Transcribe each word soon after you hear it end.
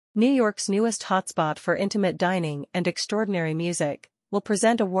New York's newest hotspot for intimate dining and extraordinary music, will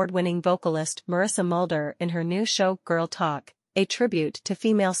present award-winning vocalist Marissa Mulder in her new show Girl Talk, a tribute to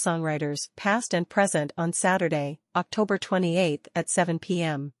female songwriters past and present on Saturday, October 28 at 7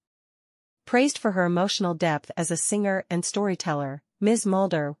 p.m. Praised for her emotional depth as a singer and storyteller, Ms.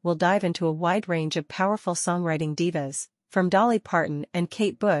 Mulder will dive into a wide range of powerful songwriting divas, from Dolly Parton and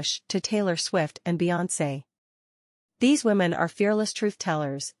Kate Bush to Taylor Swift and Beyoncé. These women are fearless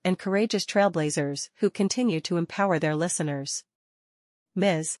truth-tellers and courageous trailblazers who continue to empower their listeners.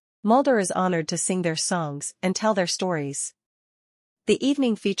 Ms. Mulder is honored to sing their songs and tell their stories. The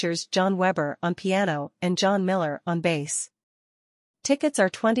evening features John Weber on piano and John Miller on bass. Tickets are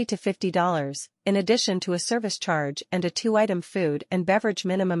 $20 to $50, in addition to a service charge, and a 2-item food and beverage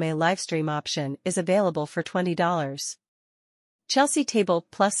minimum. A livestream option is available for $20. Chelsea Table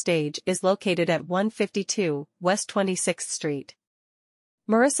Plus Stage is located at 152 West 26th Street.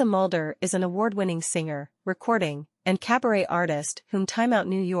 Marissa Mulder is an award-winning singer, recording, and cabaret artist whom Time Out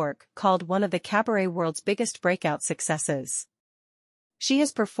New York called one of the cabaret world's biggest breakout successes. She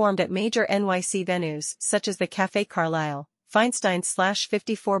has performed at major NYC venues such as the Café Carlyle,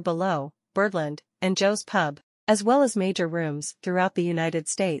 Feinstein's/54 Below, Birdland, and Joe's Pub, as well as major rooms throughout the United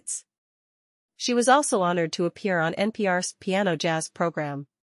States. She was also honored to appear on NPR's Piano Jazz program.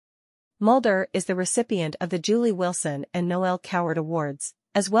 Mulder is the recipient of the Julie Wilson and Noel Coward Awards,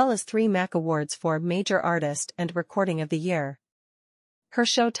 as well as 3 MAC Awards for Major Artist and Recording of the Year. Her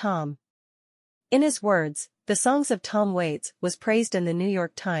show Tom. In his words, the songs of Tom Waits was praised in the New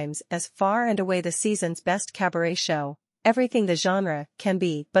York Times as far and away the season's best cabaret show, everything the genre can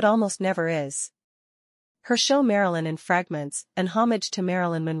be but almost never is. Her show Marilyn in Fragments, an homage to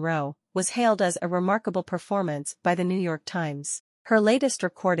Marilyn Monroe, was hailed as a remarkable performance by the New York Times. Her latest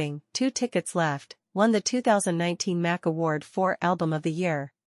recording, 2 Tickets Left, won the 2019 MAC Award for Album of the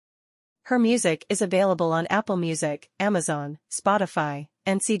Year. Her music is available on Apple Music, Amazon, Spotify,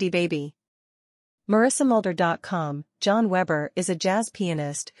 and CD Baby. MarissaMulder.com. John Weber is a jazz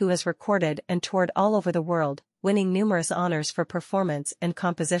pianist who has recorded and toured all over the world, winning numerous honors for performance and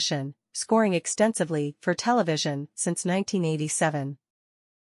composition, scoring extensively for television since 1987.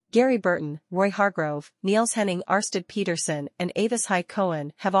 Gary Burton, Roy Hargrove, Niels Henning Arsted Peterson and Avis High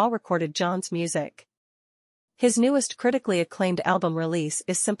Cohen have all recorded John's music. His newest critically acclaimed album release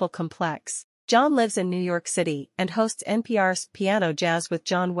is Simple Complex. John lives in New York City and hosts NPR's Piano Jazz with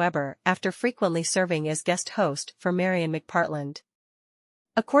John Weber after frequently serving as guest host for Marion McPartland.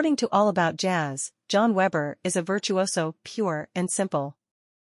 According to All About Jazz, John Weber is a virtuoso, pure and simple.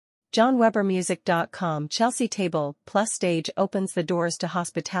 JohnWeberMusic.com. Chelsea Table Plus Stage opens the doors to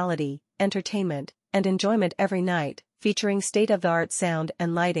hospitality, entertainment, and enjoyment every night, featuring state-of-the-art sound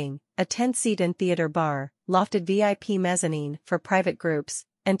and lighting, a 10-seat in-theater bar, lofted VIP mezzanine for private groups,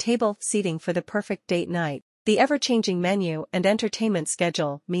 and table seating for the perfect date night. The ever-changing menu and entertainment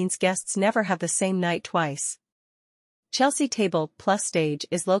schedule means guests never have the same night twice. Chelsea Table Plus Stage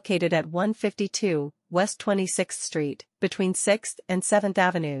is located at 152 West 26th Street, between 6th and 7th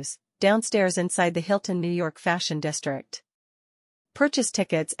Avenues, downstairs inside the Hilton New York Fashion District. Purchase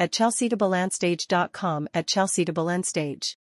tickets at chelseatablelandstage.com at Chelsea Table Stage.